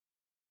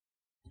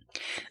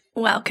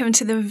Welcome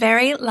to the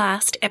very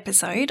last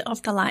episode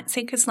of the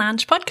Lightseekers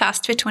Lounge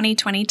podcast for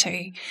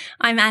 2022.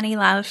 I'm Annie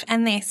Love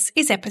and this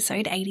is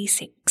episode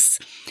 86.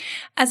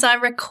 As I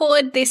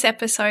record this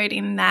episode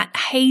in that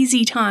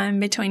hazy time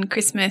between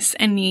Christmas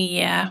and New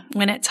Year,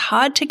 when it's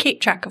hard to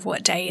keep track of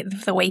what day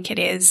of the week it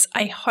is,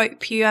 I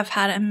hope you have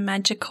had a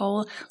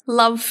magical,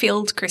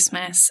 love-filled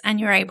Christmas and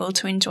you're able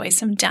to enjoy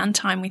some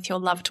downtime with your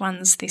loved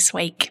ones this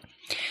week.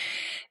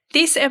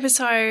 This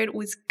episode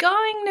was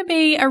going to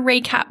be a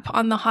recap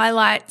on the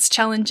highlights,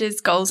 challenges,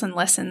 goals and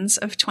lessons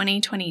of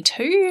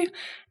 2022.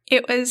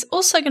 It was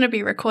also going to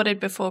be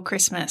recorded before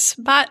Christmas,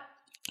 but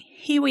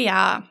here we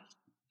are.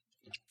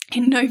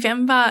 In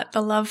November,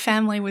 the Love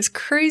family was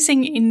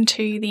cruising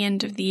into the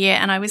end of the year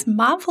and I was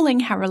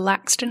marveling how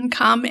relaxed and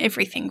calm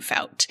everything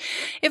felt.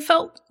 It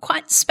felt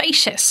quite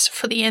spacious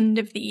for the end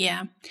of the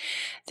year.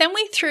 Then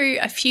we threw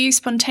a few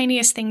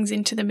spontaneous things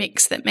into the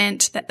mix that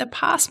meant that the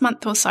past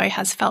month or so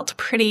has felt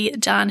pretty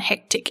darn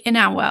hectic in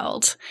our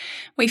world.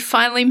 We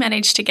finally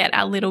managed to get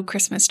our little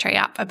Christmas tree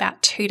up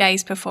about 2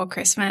 days before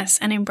Christmas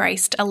and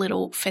embraced a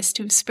little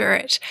festive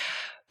spirit.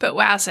 But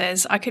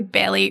wowzers, I could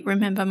barely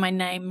remember my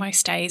name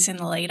most days in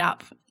the lead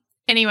up.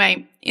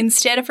 Anyway,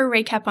 instead of a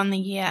recap on the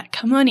year,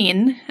 come on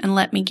in and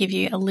let me give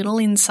you a little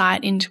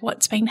insight into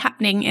what's been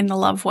happening in the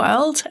love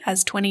world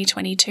as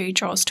 2022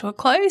 draws to a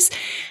close.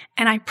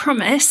 And I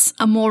promise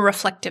a more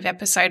reflective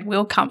episode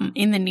will come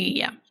in the new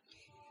year.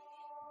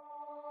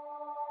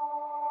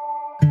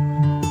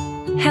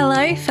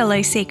 Hello,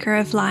 fellow seeker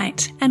of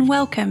light, and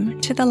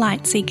welcome to the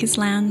Lightseekers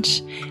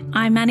Lounge.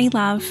 I'm Annie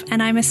Love,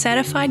 and I'm a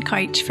certified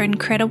coach for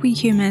incredible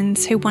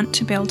humans who want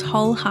to build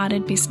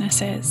wholehearted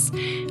businesses.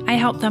 I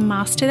help them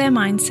master their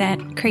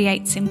mindset,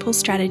 create simple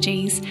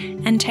strategies,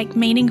 and take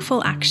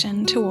meaningful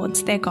action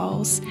towards their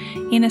goals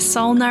in a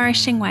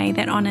soul-nourishing way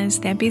that honours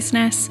their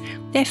business,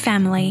 their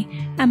family,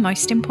 and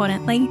most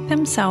importantly,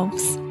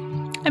 themselves.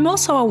 I'm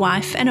also a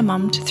wife and a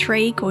mum to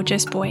 3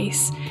 gorgeous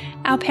boys.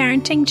 Our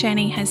parenting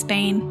journey has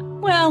been,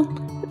 well,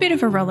 a bit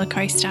of a roller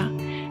coaster.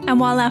 And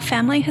while our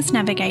family has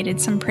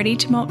navigated some pretty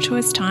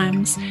tumultuous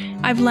times,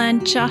 I've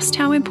learned just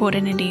how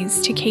important it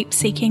is to keep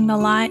seeking the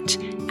light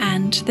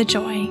and the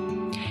joy.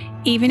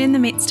 Even in the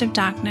midst of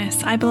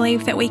darkness, I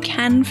believe that we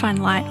can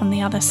find light on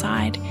the other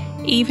side,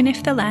 even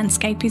if the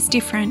landscape is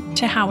different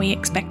to how we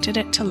expected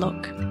it to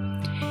look.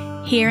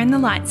 Here in the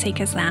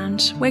Lightseekers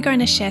Lounge, we're going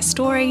to share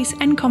stories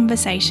and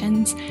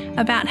conversations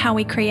about how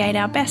we create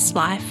our best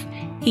life,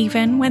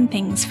 even when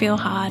things feel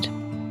hard.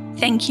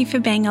 Thank you for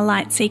being a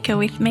light seeker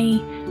with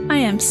me. I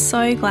am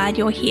so glad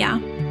you're here.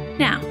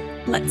 Now,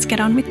 let's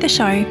get on with the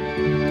show.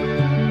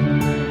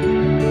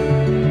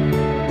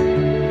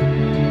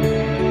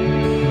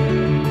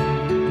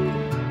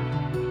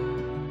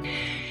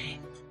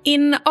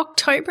 In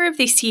October of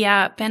this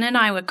year, Ben and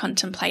I were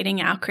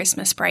contemplating our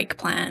Christmas break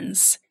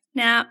plans.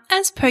 Now,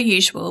 as per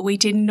usual, we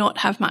did not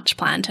have much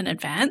planned in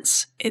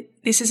advance.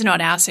 This is not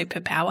our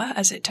superpower,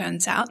 as it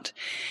turns out.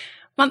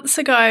 Months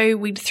ago,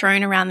 we'd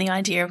thrown around the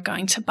idea of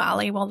going to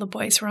Bali while the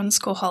boys were on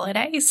school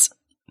holidays,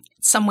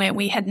 somewhere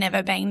we had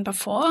never been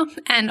before.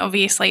 And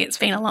obviously, it's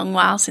been a long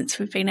while since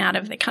we've been out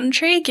of the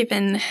country,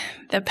 given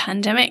the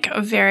pandemic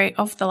of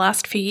the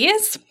last few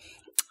years.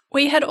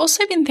 We had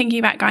also been thinking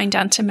about going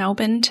down to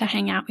Melbourne to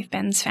hang out with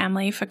Ben's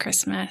family for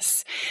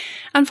Christmas.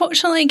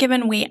 Unfortunately,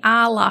 given we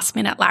are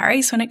last-minute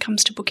Larrys when it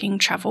comes to booking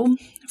travel,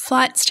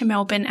 flights to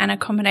Melbourne and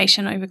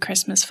accommodation over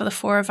Christmas for the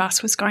 4 of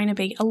us was going to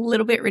be a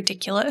little bit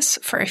ridiculous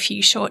for a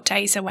few short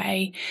days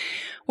away.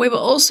 We were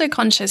also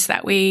conscious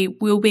that we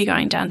will be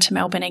going down to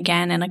Melbourne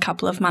again in a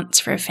couple of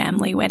months for a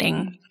family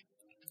wedding.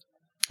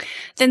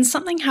 Then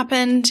something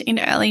happened in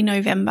early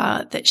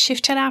November that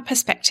shifted our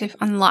perspective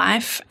on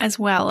life as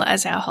well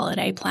as our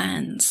holiday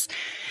plans.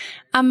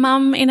 A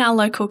mum in our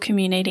local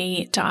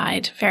community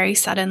died very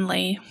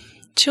suddenly.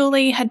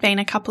 Julie had been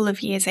a couple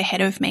of years ahead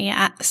of me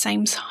at the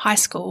same high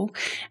school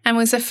and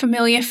was a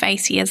familiar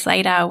face years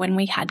later when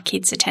we had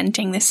kids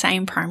attending the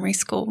same primary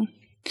school.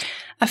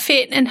 A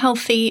fit and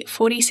healthy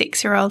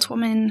 46-year-old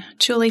woman,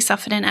 Julie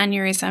suffered an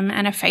aneurysm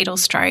and a fatal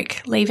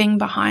stroke, leaving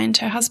behind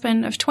her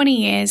husband of 20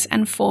 years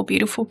and 4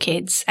 beautiful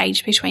kids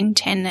aged between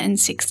 10 and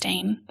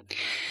 16.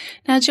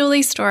 Now,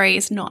 Julie's story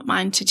is not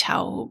mine to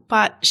tell,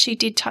 but she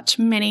did touch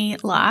many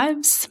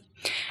lives,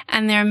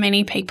 and there are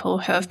many people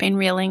who have been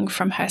reeling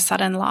from her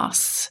sudden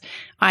loss.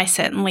 I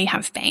certainly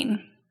have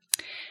been.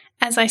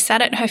 As I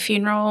sat at her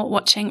funeral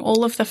watching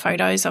all of the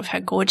photos of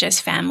her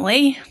gorgeous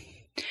family,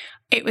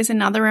 it was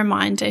another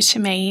reminder to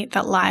me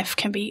that life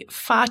can be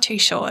far too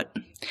short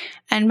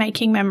and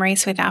making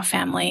memories with our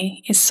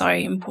family is so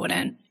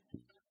important.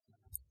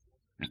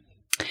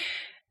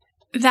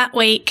 That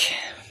week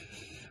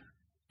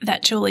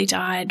that Julie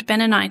died,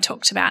 Ben and I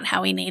talked about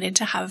how we needed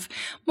to have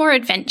more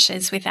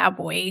adventures with our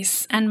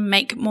boys and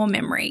make more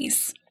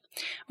memories.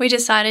 We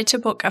decided to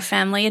book a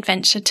family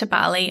adventure to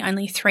Bali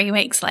only 3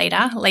 weeks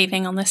later,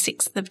 leaving on the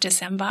 6th of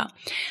December,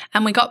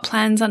 and we got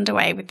plans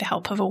underway with the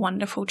help of a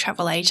wonderful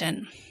travel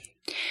agent.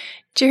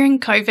 During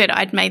COVID,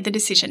 I'd made the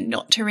decision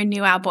not to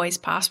renew our boys'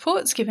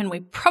 passports, given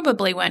we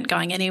probably weren't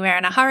going anywhere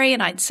in a hurry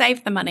and I'd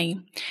saved the money.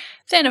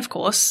 Then, of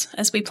course,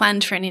 as we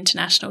planned for an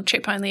international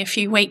trip only a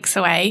few weeks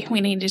away, we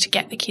needed to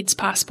get the kids'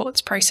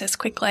 passports processed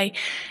quickly,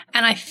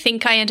 and I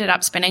think I ended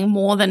up spending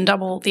more than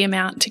double the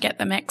amount to get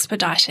them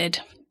expedited.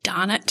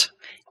 Darn it.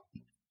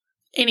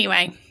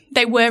 Anyway,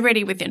 they were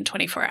ready within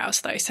 24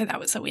 hours though, so that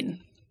was a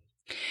win.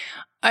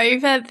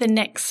 Over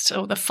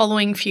the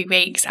following few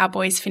weeks, our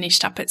boys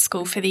finished up at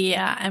school for the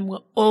year and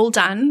were all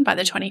done by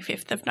the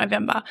 25th of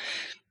November.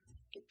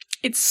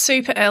 It's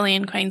super early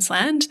in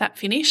Queensland, that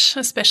finish,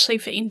 especially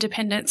for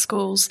independent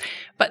schools.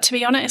 But to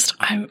be honest,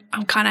 I'm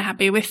kind of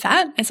happy with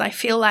that, as I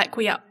feel like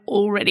we are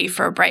all ready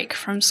for a break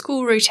from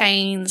school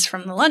routines,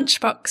 from the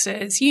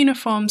lunchboxes,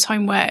 uniforms,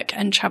 homework,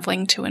 and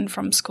travelling to and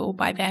from school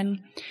by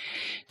then.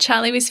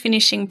 Charlie was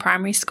finishing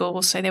primary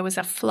school, so there was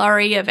a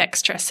flurry of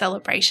extra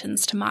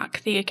celebrations to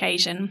mark the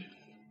occasion.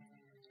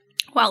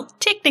 Well,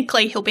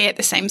 technically he'll be at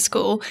the same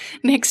school.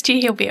 Next year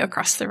he'll be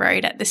across the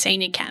road at the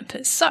senior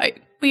campus, so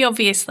we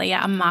obviously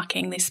are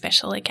marking this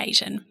special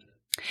occasion.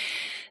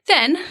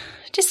 Then,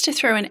 just to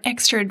throw an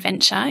extra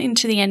adventure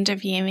into the end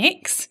of year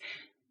mix,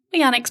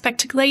 we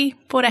unexpectedly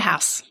bought a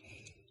house.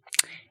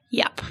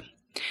 Yup.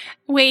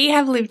 We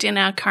have lived in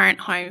our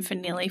current home for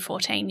nearly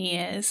 14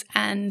 years,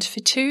 and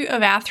for 2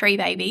 of our 3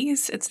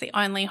 babies, it's the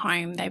only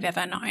home they've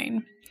ever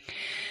known.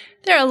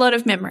 There are a lot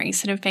of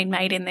memories that have been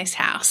made in this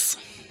house.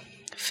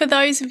 For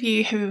those of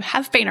you who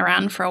have been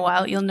around for a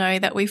while, you'll know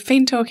that we've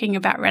been talking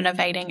about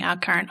renovating our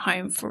current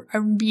home for a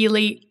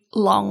really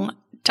long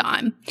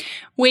time.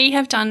 We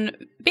have done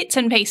bits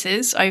and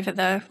pieces over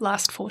the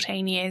last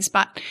 14 years,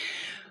 but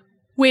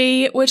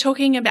we were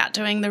talking about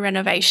doing the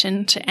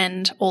renovation to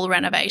end all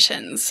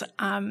renovations.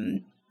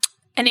 And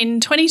in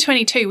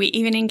 2022, we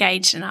even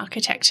engaged an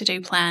architect to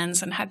do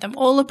plans and had them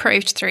all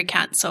approved through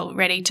council,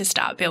 ready to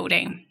start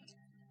building.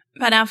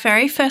 But our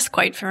very first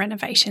quote for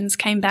renovations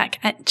came back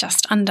at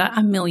just under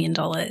 $1 million.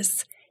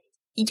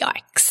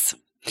 Yikes.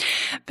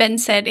 Ben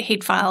said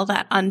he'd file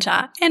that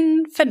under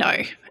N for no.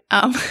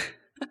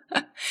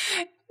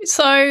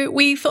 So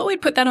we thought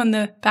we'd put that on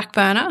the back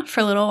burner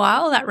for a little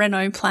while, that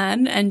reno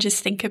plan, and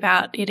just think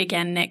about it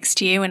again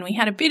next year when we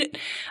had a bit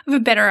of a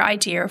better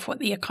idea of what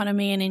the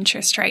economy and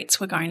interest rates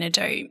were going to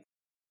do.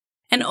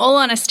 In all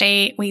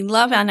honesty, we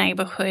love our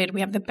neighbourhood,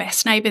 we have the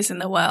best neighbours in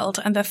the world,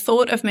 and the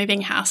thought of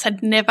moving house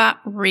had never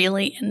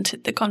really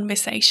entered the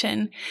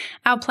conversation.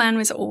 Our plan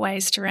was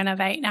always to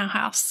renovate our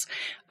house.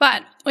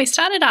 But we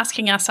started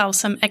asking ourselves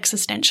some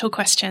existential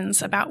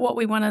questions about what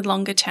we wanted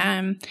longer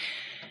term.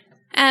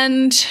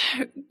 And,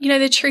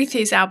 the truth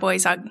is our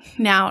boys are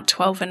now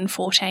 12 and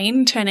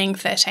 14, turning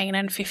 13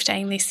 and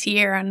 15 this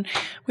year. And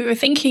we were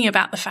thinking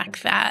about the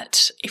fact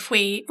that if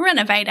we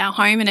renovate our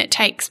home and it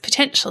takes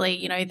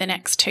potentially, the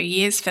next 2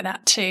 years for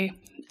that to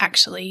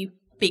actually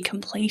be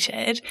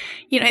completed,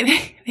 they're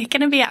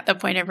going to be at the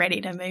point of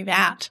ready to move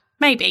out.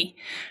 Maybe.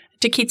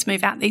 Do kids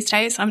move out these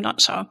days? I'm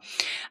not sure.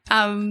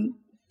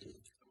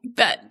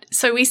 But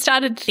so we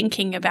started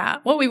thinking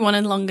about what we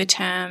wanted longer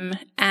term,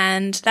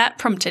 and that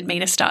prompted me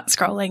to start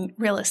scrolling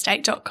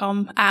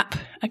realestate.com app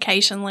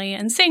occasionally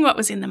and seeing what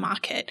was in the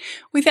market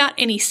without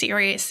any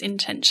serious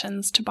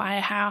intentions to buy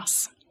a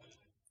house.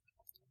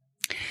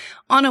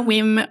 On a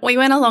whim, we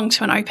went along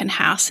to an open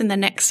house in the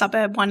next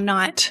suburb one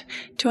night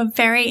to a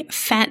very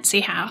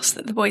fancy house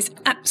that the boys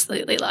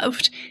absolutely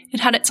loved. It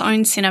had its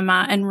own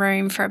cinema and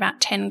room for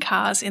about 10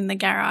 cars in the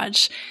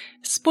garage.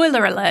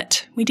 Spoiler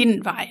alert, we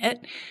didn't buy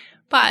it.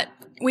 But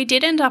we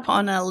did end up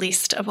on a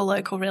list of a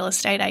local real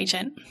estate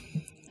agent.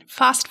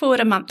 Fast forward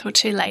a month or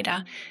 2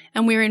 later,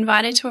 and we were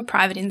invited to a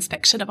private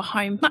inspection of a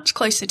home much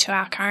closer to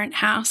our current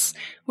house,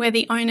 where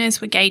the owners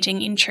were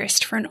gauging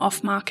interest for an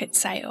off-market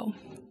sale.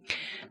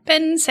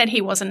 Ben said he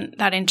wasn't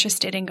that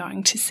interested in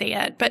going to see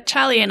it, but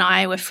Charlie and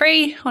I were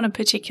free on a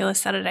particular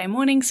Saturday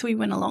morning, so we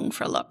went along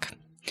for a look.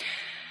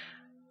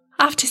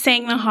 After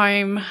seeing the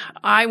home,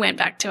 I went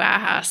back to our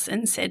house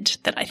and said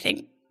that I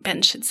think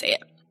Ben should see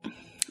it.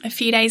 A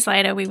few days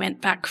later, we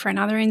went back for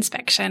another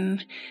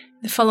inspection.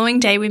 The following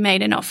day, we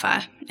made an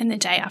offer, and the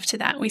day after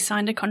that, we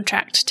signed a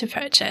contract to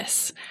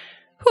purchase.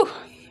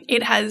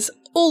 It has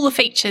all the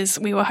features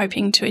we were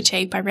hoping to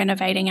achieve by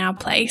renovating our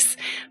place,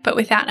 but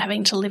without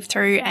having to live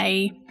through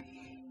a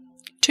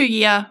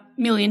 2-year $1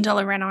 million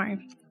reno.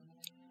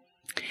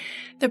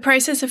 The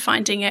process of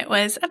finding it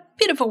was a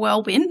bit of a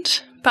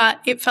whirlwind, but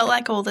it felt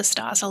like all the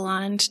stars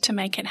aligned to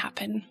make it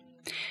happen.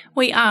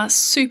 We are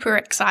super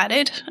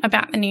excited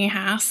about the new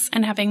house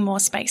and having more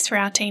space for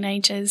our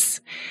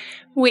teenagers.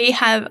 We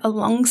have a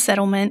long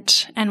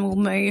settlement and will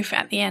move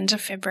at the end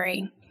of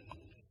February.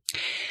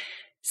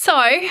 So,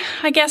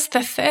 I guess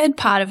the third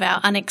part of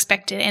our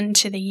unexpected end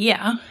to the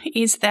year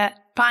is that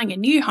buying a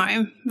new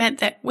home meant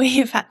that we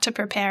have had to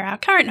prepare our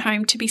current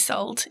home to be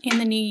sold in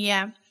the new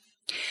year.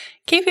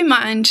 Keep in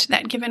mind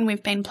that given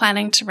we've been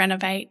planning to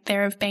renovate,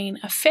 there have been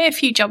a fair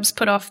few jobs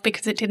put off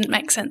because it didn't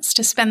make sense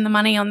to spend the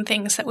money on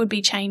things that would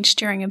be changed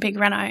during a big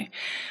reno.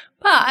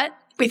 But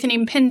with an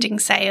impending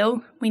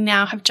sale, we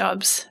now have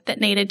jobs that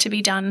needed to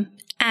be done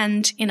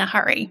and in a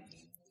hurry.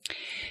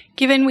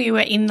 Given we were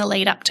in the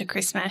lead up to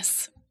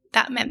Christmas,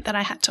 that meant that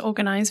I had to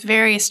organise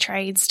various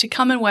trades to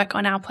come and work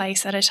on our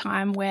place at a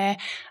time where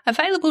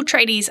available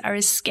tradies are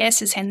as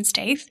scarce as hen's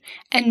teeth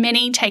and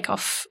many take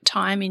off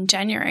time in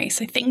January,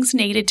 so things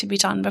needed to be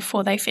done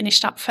before they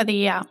finished up for the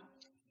year.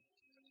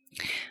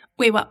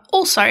 We were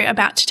also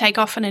about to take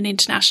off on an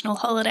international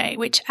holiday,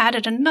 which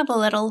added another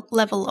little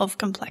level of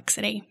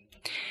complexity.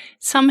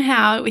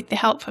 Somehow, with the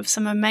help of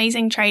some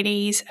amazing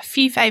tradies, a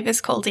few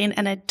favours called in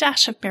and a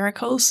dash of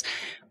miracles,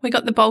 we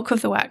got the bulk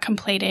of the work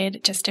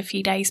completed just a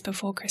few days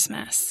before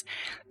Christmas.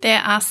 There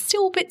are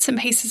still bits and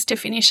pieces to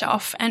finish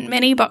off and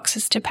many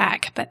boxes to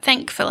pack, but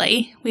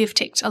thankfully, we've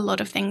ticked a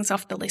lot of things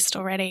off the list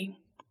already.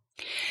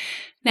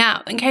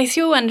 Now, in case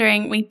you were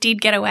wondering, we did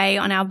get away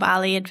on our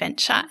Bali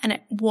adventure and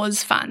it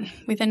was fun,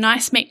 with a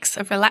nice mix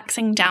of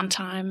relaxing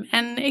downtime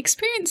and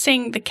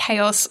experiencing the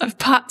chaos of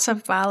parts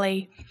of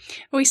Bali.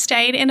 We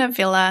stayed in a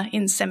villa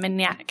in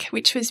Seminyak,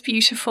 which was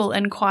beautiful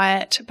and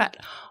quiet, but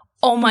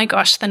oh my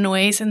gosh, the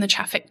noise and the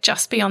traffic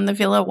just beyond the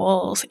villa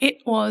walls. It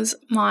was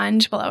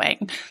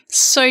mind-blowing.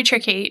 So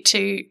tricky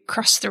to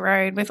cross the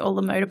road with all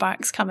the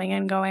motorbikes coming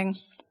and going.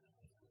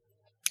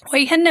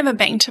 We had never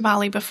been to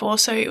Bali before,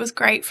 so it was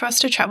great for us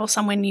to travel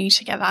somewhere new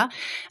together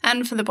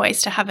and for the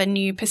boys to have a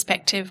new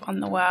perspective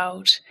on the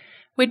world.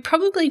 We'd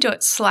probably do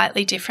it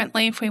slightly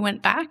differently if we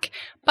went back,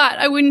 but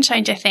I wouldn't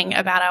change a thing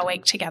about our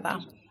week together.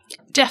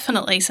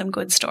 Definitely some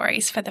good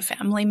stories for the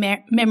family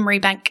memory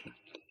bank.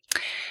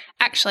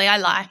 Actually, I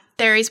lie.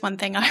 There is one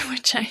thing I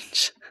would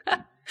change.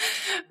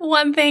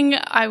 One thing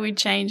I would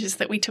change is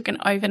that we took an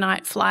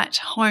overnight flight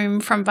home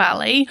from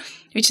Bali,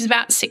 which is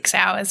about 6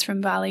 hours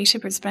from Bali to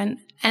Brisbane,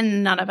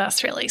 and none of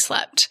us really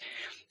slept.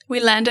 We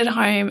landed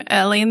home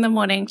early in the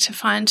morning to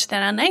find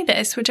that our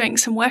neighbours were doing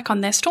some work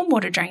on their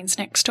stormwater drains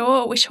next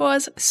door, which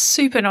was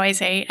super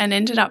noisy and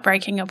ended up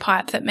breaking a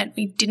pipe that meant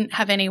we didn't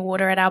have any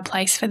water at our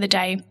place for the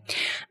day.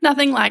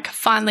 Nothing like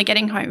finally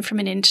getting home from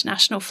an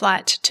international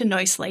flight to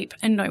no sleep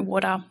and no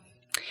water.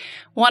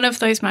 One of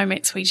those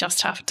moments we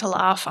just have to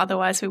laugh,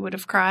 otherwise we would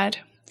have cried.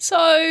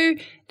 So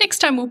next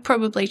time we'll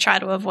probably try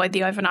to avoid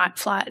the overnight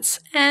flights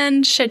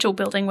and schedule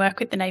building work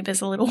with the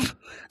neighbours a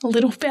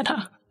little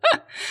better.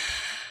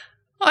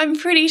 I'm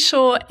pretty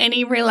sure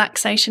any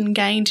relaxation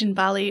gained in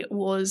Bali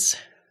was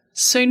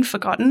soon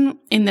forgotten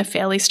in the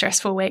fairly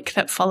stressful week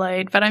that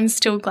followed, but I'm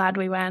still glad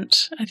we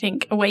went. I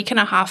think a week and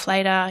a half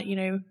later,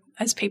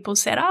 as people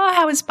said,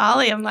 how was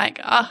Bali? I'm like,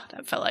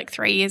 that felt like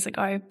 3 years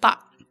ago, but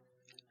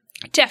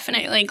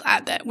definitely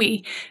glad that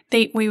we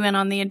went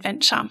on the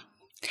adventure.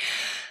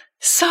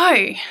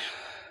 So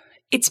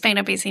it's been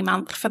a busy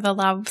month for the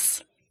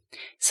loves.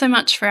 So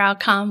much for our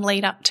calm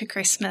lead up to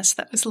Christmas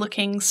that was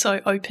looking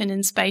so open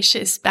and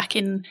spacious back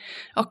in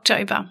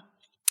October.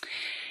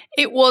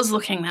 It was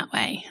looking that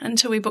way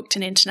until we booked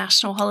an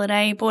international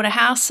holiday, bought a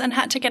house and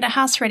had to get a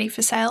house ready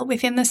for sale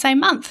within the same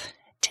month.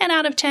 10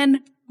 out of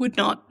 10 would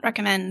not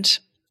recommend.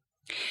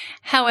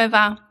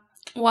 However,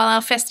 while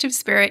our festive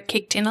spirit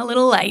kicked in a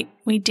little late,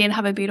 we did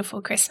have a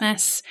beautiful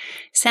Christmas.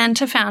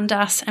 Santa found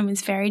us and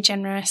was very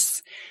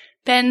generous.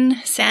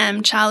 Ben,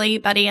 Sam, Charlie,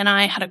 Buddy and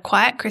I had a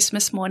quiet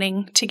Christmas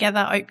morning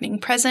together, opening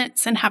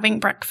presents and having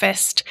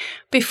breakfast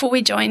before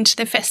we joined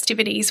the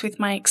festivities with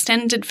my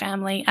extended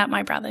family at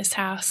my brother's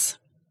house.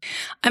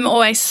 I'm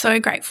always so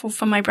grateful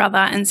for my brother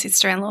and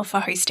sister-in-law for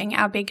hosting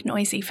our big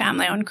noisy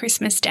family on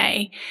Christmas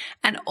Day,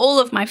 and all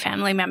of my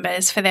family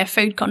members for their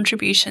food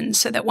contributions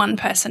so that one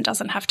person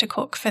doesn't have to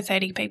cook for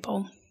 30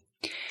 people.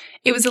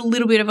 It was a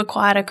little bit of a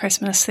quieter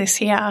Christmas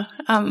this year,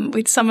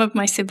 with some of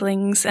my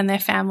siblings and their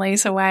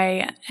families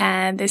away,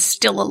 and there's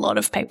still a lot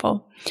of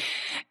people.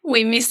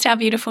 We missed our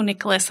beautiful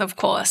Nicholas, of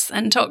course,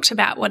 and talked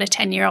about what a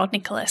 10-year-old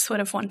Nicholas would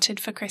have wanted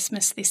for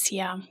Christmas this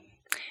year.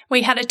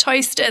 We had a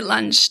toast at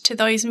lunch to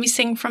those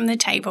missing from the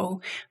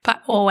table,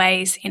 but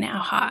always in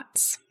our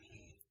hearts.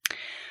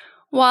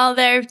 While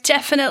there have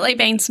definitely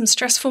been some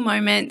stressful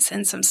moments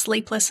and some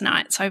sleepless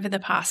nights over the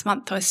past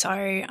month or so,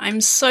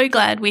 I'm so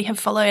glad we have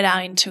followed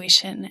our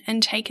intuition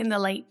and taken the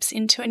leaps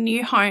into a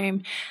new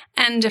home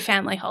and a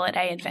family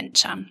holiday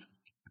adventure.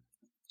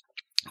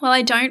 While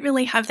I don't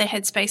really have the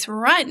headspace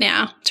right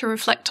now to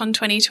reflect on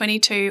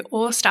 2022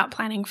 or start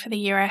planning for the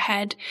year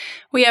ahead,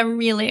 we are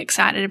really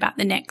excited about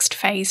the next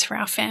phase for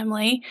our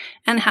family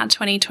and how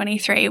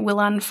 2023 will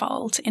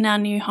unfold in our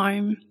new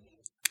home.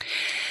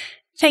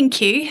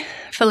 Thank you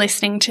for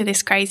listening to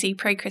this crazy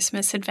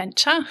pre-Christmas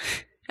adventure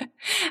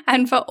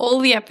and for all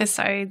the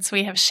episodes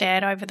we have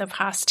shared over the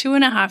past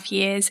 2.5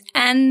 years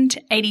and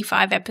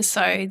 85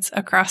 episodes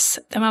across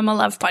the Mama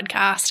Love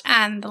podcast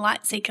and the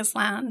Lightseekers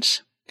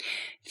Lounge.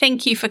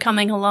 Thank you for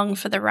coming along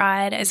for the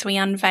ride as we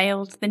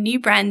unveiled the new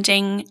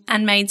branding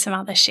and made some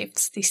other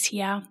shifts this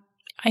year.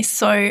 I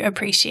so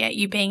appreciate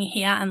you being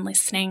here and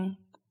listening.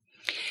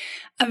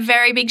 A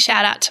very big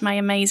shout out to my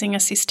amazing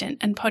assistant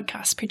and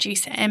podcast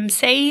producer,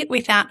 MC,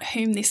 without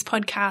whom this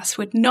podcast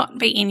would not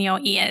be in your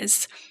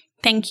ears.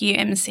 Thank you,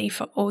 MC,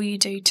 for all you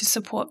do to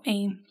support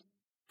me.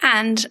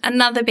 And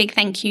another big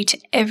thank you to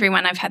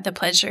everyone I've had the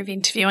pleasure of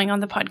interviewing on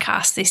the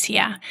podcast this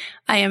year.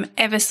 I am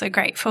ever so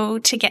grateful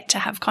to get to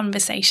have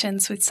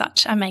conversations with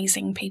such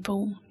amazing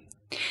people.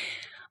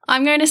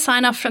 I'm going to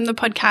sign off from the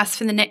podcast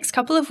for the next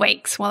couple of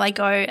weeks while I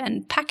go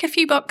and pack a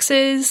few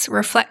boxes,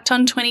 reflect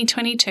on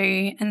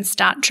 2022, and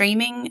start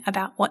dreaming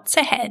about what's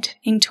ahead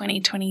in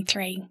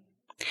 2023.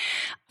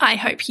 I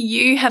hope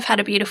you have had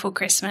a beautiful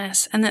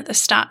Christmas and that the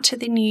start to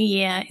the new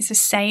year is a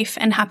safe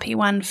and happy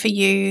one for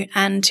you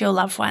and your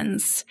loved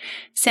ones.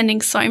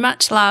 Sending so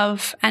much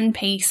love and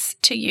peace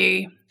to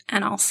you,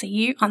 and I'll see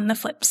you on the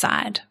flip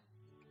side.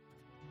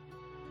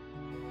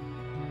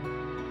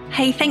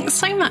 Hey, thanks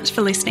so much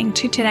for listening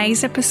to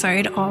today's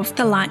episode of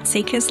the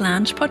Lightseekers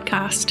Lounge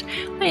podcast.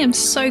 I am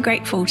so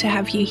grateful to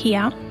have you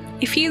here.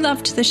 If you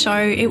loved the show,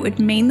 it would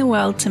mean the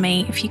world to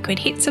me if you could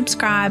hit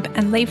subscribe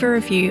and leave a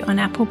review on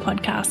Apple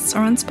Podcasts or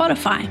on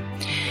Spotify.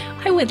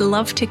 I would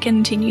love to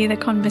continue the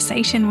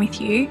conversation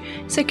with you,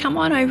 so come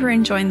on over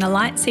and join the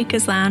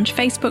Lightseekers Lounge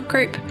Facebook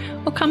group,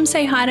 or come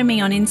say hi to me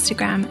on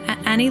Instagram at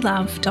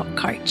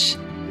annielove.coach.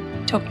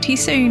 Talk to you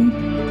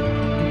soon.